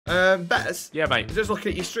Betters? Yeah, mate. Just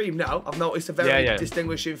looking at your stream now, I've noticed a very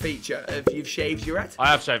distinguishing feature of you've shaved your head. I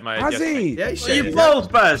have shaved my head. Has he? Yeah, he's shaved You balls,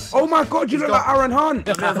 Bez. Oh my God, you look like Aaron Hunt.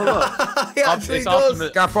 He actually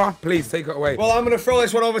does. Gaffer, please take it away. Well, I'm going to throw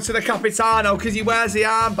this one over to the Capitano because he wears the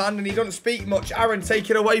armband and he doesn't speak much. Aaron, take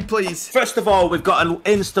it away, please. First of all, we've got an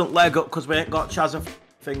instant leg up because we ain't got Chaz and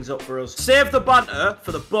things up for us. Save the banter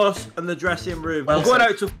for the bus and the dressing room. We're going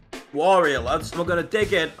out to Warrior, lads. We're going to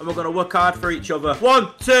dig in and we're going to work hard for each other. 1,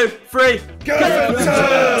 2, 3. Girth N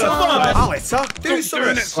Turf! Come on, Alistair. Do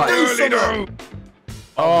something. Do something.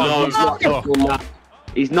 Oh, no,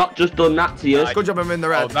 he's not just done that to you. Good job I'm in the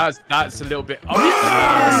red. Oh, that's a little bit...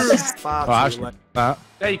 Oh, Far too late. there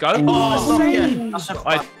you go. That's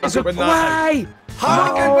a way.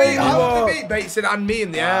 How can we beat Bateson and me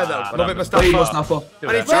in the air, though? I love it, Mustafa.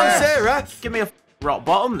 Any chance here, ref? Give me a rock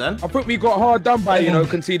bottom, then. I think we got hard done by,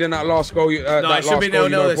 conceding that last goal. No, it should be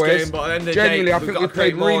 0-0 this game, but at the end of the day, genuinely, I think we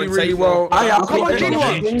played really well. Come on, Gino,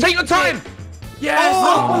 take your time. Yes!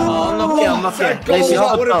 I'm not That goal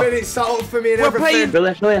that would have been it set up for me and everything.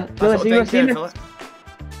 Billy, see me.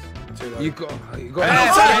 You got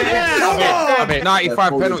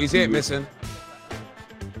 95 penalties here missing.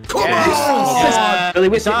 Come on! Billy,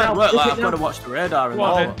 It's hard work, like, I've got to watch the radar and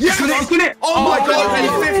all. Yes! Oh my God,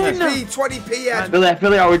 50p, 20p, yeah.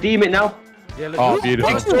 Billy, I'll redeem it now. Oh,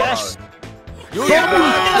 beautiful. Yes!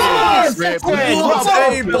 Yes! What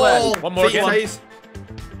a ball! One more.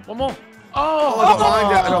 One more. Oh,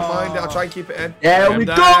 I don't mind it. I'll try and keep it in. There we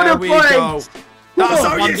go, the points. That's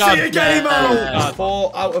how you see a game Yeah. out.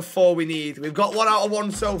 4 out of 4 we need. We've got 1 out of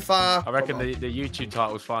 1 so far. I reckon the YouTube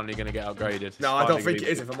title's finally going to get upgraded. No, I don't think it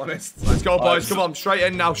is, if I'm honest. Let's go, boys. Come on, straight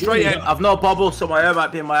in now. Straight in. I've no bubble, so my hair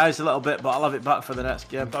might be in my eyes a little bit, but I'll have it back for the next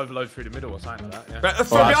game. Overload through the middle or something like that.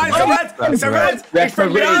 From behind, it's a red. It's a red. It's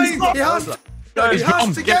from behind. He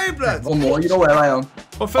has to game, blood. One more, you know where I am.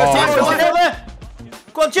 Well, first time.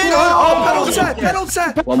 Go on, Gino! Oh,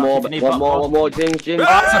 penalty! One more, James. No,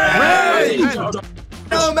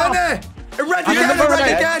 Manny! Red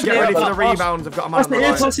again! Get ready for the rebounds. I've got a man on the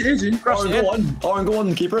right. Owen, go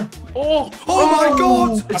on, keeper. Oh my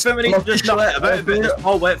God! I think we need to just chill out a bit.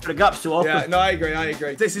 Wait for the gaps to open. Yeah, no, I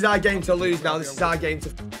agree. This is our game to lose now. This is our game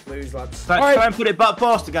to lose, lads. Try and put it back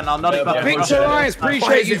post again. I'll nod it back. Victor Lyons,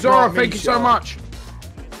 appreciate you, Zora. Thank you so much.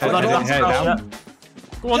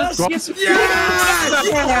 Go on. Yes! Get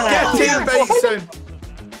in, Basin!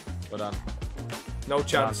 Well done. No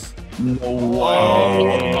chance. No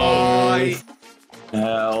way.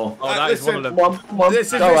 Hell. Oh, that is one of them.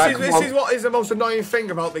 This is what is the most annoying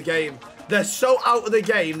thing about the game. They're so out of the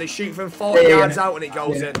game, they shoot from 40 yards out and it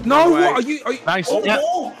goes in. No, what are you? Nice. Oh,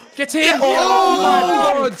 Get in. oh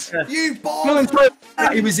my God! You ball!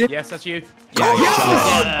 He was in. Yes, that's you.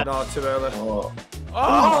 No, too early.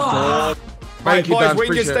 Oh. Right, you, boys, Dan,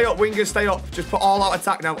 wingers stay up. Just put all out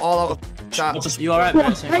attack now, all out attack. You alright,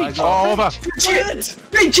 Mason? Oh, over.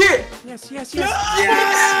 Big shit! Yes!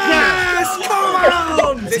 Come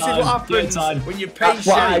on! This is what happens when you're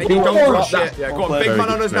patient and you don't rush it. Yeah, go on, big man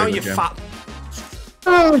on us now, you fat.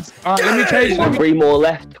 Alright, let me change. 3 more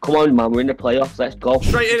left. Come on, man. We're in the playoffs. Let's go.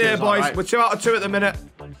 Straight in here, boys. We're 2 out of 2 at the minute.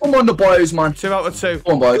 Come on, the boys, man. 2 out of 2.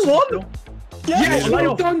 Come on, boys. Yes,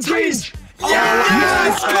 well done, Ginge.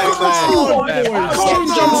 Yes!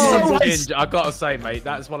 Ginge, I gotta say, mate,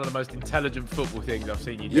 that's one of the most intelligent football things I've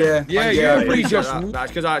seen you do. Yeah, you're pretty just. That's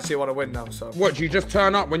because I actually want to win now, so. What, you just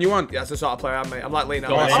turn up when you want? Yeah, that's the sort of player I'm, mate. I'm like Lena.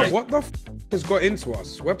 What the f has got into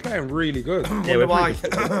us? We're playing really good. Yeah, why?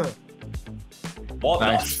 What?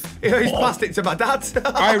 Nice. He's passed it to my dad.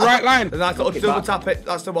 Alright, right line. Nice little double tap it.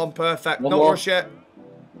 That's the one, perfect. One Don't more. rush it.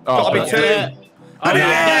 Oh, Gotta be 2.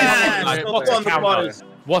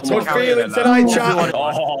 What Good feeling tonight, chat.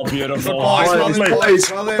 Oh, beautiful.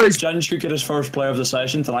 Ginge could get his first play of the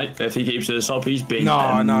session tonight if he keeps this up. He's big. No,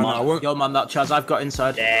 I won't. Yo, man, that Chaz I've got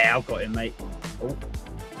inside. Yeah, I've got him, mate.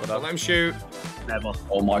 Don't let him shoot. Never.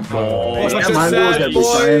 Oh my God. What I just said,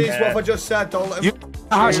 boys. What I just said. Don't let him.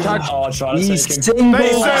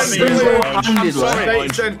 He's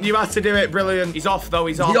Bateson, you had to do it. Brilliant. He's off, though.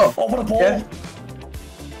 He's off. Over the ball.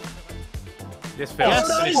 This feels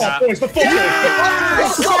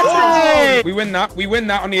We win that. We win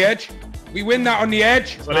that on the edge. We win that on the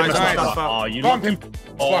edge. Nice. Oh, you Bump him.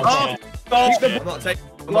 I'm not taking.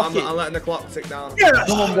 I'm letting the clock tick down.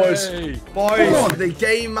 Come on, boys. Boys, the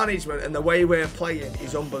game management and the way we're playing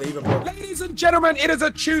is unbelievable. Ladies and gentlemen, it is a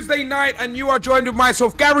Tuesday night and you are joined with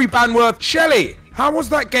myself, Gary Banworth. Shelley, how was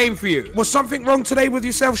that game for you? Was something wrong today with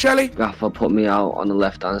yourself, Shelley? Gaffer put me out on the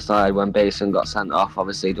left-hand side when Basin got sent off.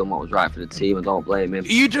 Obviously, done what was right for the team. I don't blame him. Are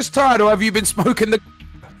you just tired or have you been smoking the...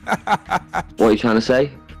 What are you trying to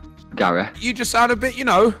say? Gary. You just sound a bit, you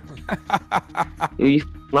know. Who are you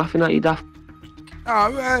laughing at, you daft?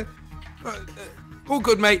 Oh, all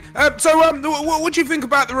good, mate. So, what do you think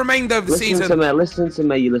about the remainder of the season? Listen to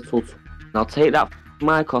me, you little. I'll take that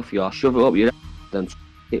mic off you, I'll shove it up your and stick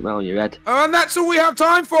it on your head. And that's all we have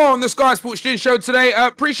time for on the Sky Sports Gin Show today.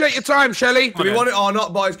 Appreciate your time, Shelley. Do we want it or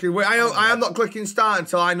not, boys? I am not clicking start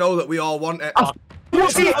until I know that we all want it.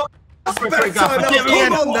 What's it? Come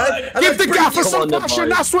on, then. Give the gaffer some passion.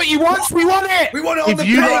 That's what he wants. We want it. We want it on the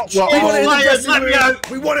pitch. We want it in the dressing room.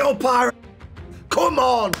 We want it on Pyro. Come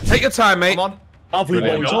on. Take your time, mate. Come on.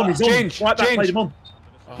 He's on. Change. Right back, played him on.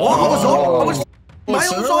 Oh, I was on. I was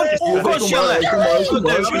miles on. Oh, God, Shelley.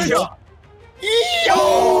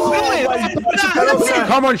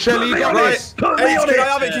 Come on, Shelley, you got this. Can I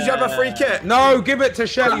have it because you have a free kick? No, give it to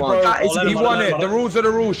Shelley, bro. He won it. The rules are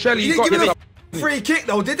the rules. Shelley, you got this. Free kick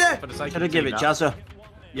though, did they? Should I give it Jazza?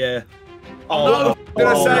 Yeah. Oh, did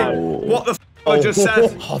I say what the I just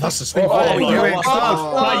said? Oh, that's the thing.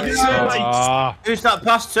 Who's that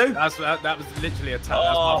pass to? That was literally a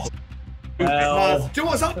tap. Do you know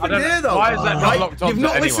what's happened here though? Why is that not locked on? You've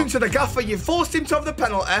not listened to the gaffer. You forced him to have the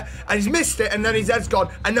penalty, and he's missed it, and then his head's gone,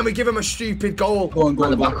 and then we give him a stupid goal. Go on,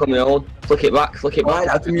 back on my own. Flick it back. Come on!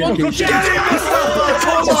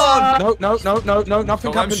 No,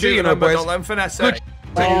 nothing happened to you, boys. Don't let him finesse it.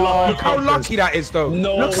 Look how lucky that is, though.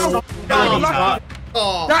 No. Look how lucky.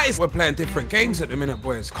 That is. We're playing different games at the minute,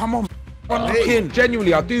 boys. Come on.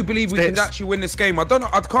 Genuinely, I do believe we can actually win this game. I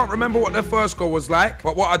can't remember what their first goal was like,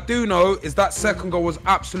 but what I do know is that second goal was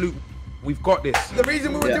absolute. We've got this. The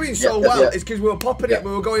reason we were doing so well is because we were popping it.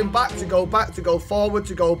 We were going back to go back to go forward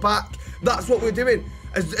to go back. That's what we're doing.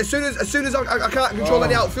 As soon as I can't control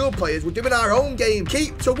any outfield players, we're doing our own game.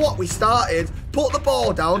 Keep to what we started. Put the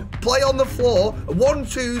ball down, play on the floor,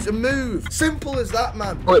 1-2s and move. Simple as that,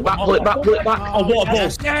 man. Pull it back. Oh, what a ball.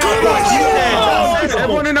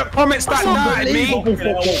 Everyone in the comments that doubted me.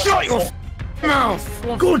 Shut your mouth.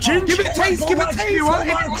 Go on, Ginge. Give it a taste. Give it a taste.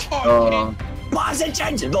 Why is it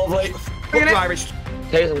changing? Lovely. Irish.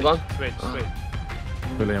 Taste, I'm gone. Sweet.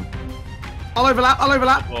 Brilliant. I'll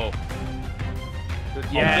overlap. Whoa.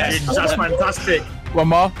 Yes, that's fantastic. One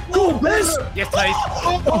more. Go, Bez. Yes, please.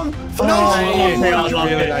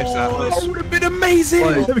 Really nice that. That would have been amazing.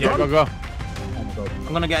 Yeah, go. I'm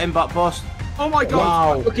going to get him back post. Oh my God.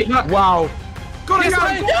 Wow. Look it back. Wow. Got it.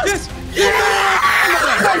 Yes.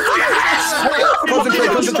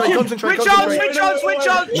 Concentrate. Switch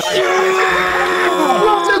on.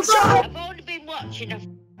 I've only been watching a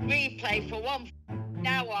replay for 1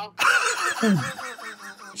 hour.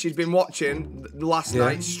 She's been watching last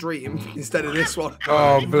night's stream instead of this one.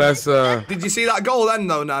 Oh, bless her. Did you see that goal then,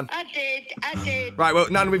 though, Nan? I did. Right, well,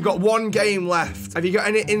 Nan, we've got one game left. Have you got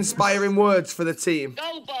any inspiring words for the team?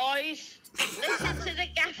 Go, boys. Listen to the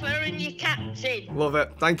gaffer and your captain. Love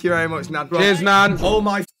it. Thank you very much, Nan. Right. Cheers, Nan. Oh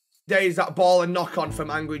my days, that ball and knock on from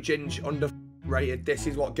Angry Ginge underrated. This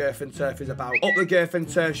is what Girth N Turf is about. Up the Girth N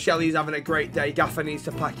Turf. Shelley's having a great day. Gaffer needs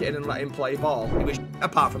to pack it in and let him play ball. He was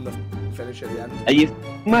apart from the finish at the end. Are you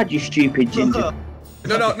mad, you stupid ginger?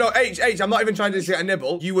 No, H, I'm not even trying to get a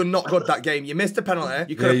nibble. You were not good that game. You missed a penalty.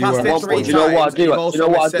 You could have passed it 3 times. Do you know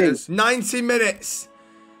what I do? 90 minutes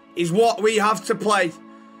is what we have to play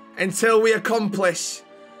until we accomplish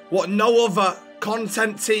what no other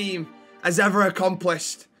content team has ever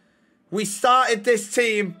accomplished. We started this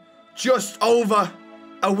team just over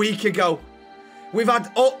a week ago. We've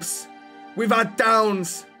had ups, we've had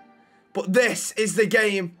downs, but this is the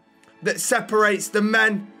game that separates the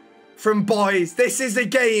men from boys. This is the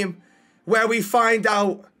game where we find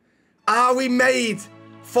out, are we made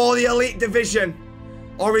for the elite division?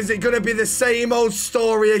 Or is it going to be the same old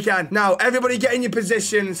story again? Now, everybody get in your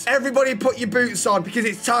positions. Everybody put your boots on because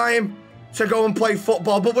it's time to go and play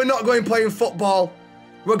football. But we're not going playing football.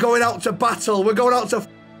 We're going out to battle. We're going out to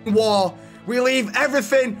war. We leave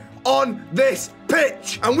everything on this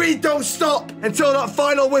pitch. And we don't stop until that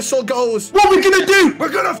final whistle goes. What are we going to do? We're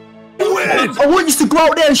going to win. I want you to go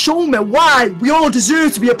out there and show me why we all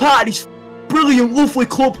deserve to be a part of this brilliant, lovely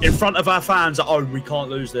club. In front of our fans at home, we can't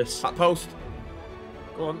lose this. That post.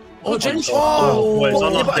 Go on. Oh, Ginge.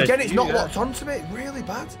 Yeah, but again, it's not locked onto me. It's really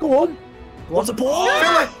bad. Go on. What's a ball?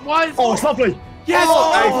 Why is Oh, it's lovely. Yes!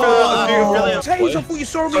 Oh, Taze, I thought you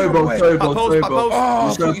saw me. Sorry, bro. Oh,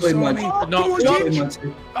 I thought you saw me. No.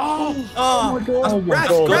 Oh my God.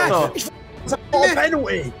 Ref. It's a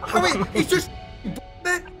penalty. I mean, he's just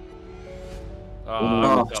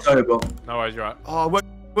Sorry, bro. No worries, you're right. Oh,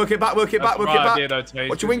 work it back. Idea, though, Taze.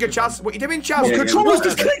 What you winger, Chaz? What you doing, Chaz? Yeah, Controller's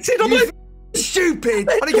disconnected. I'm like, Stupid.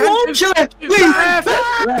 And again.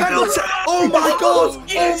 Penalty. Oh my god.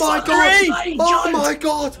 Oh my god. Oh my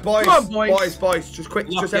god. Boys. Just quick.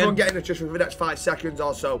 Just everyone get in it just for the next 5 seconds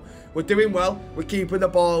or so. We're doing well. We're keeping the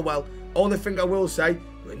ball well. Only thing I will say,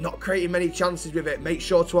 we're not creating many chances with it. Make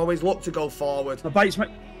sure to always look to go forward. The baits, mate.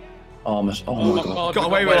 Oh my god. Got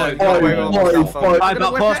away with it. Got away with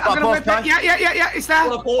it. Yeah, it's there.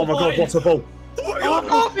 Oh my god, what a ball.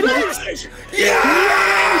 Oh, yes! Yes!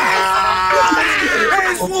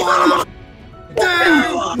 One!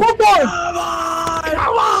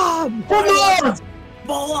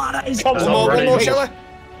 One more, shall I?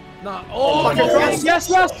 No. Oh, yes.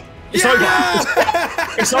 It's over.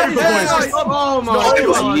 It's over, boys. Oh my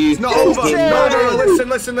god. It's not over.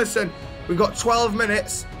 No. Listen. We've got 12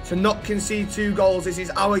 minutes to not concede 2 goals. This is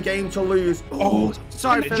our game to lose. Oh,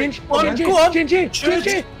 sorry. Go on.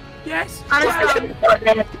 Gingy. Yes.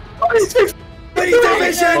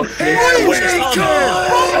 Division.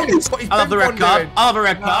 I'll have the red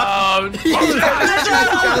card.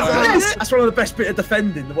 That's one of the best bit of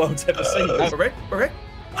defending the world's ever seen. We're in.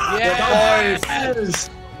 Yes.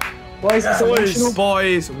 Boys, I'm emotional,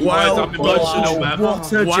 man.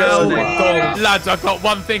 What a journey. Lads, I've got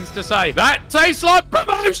one thing to say. That tastes like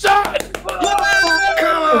promotion!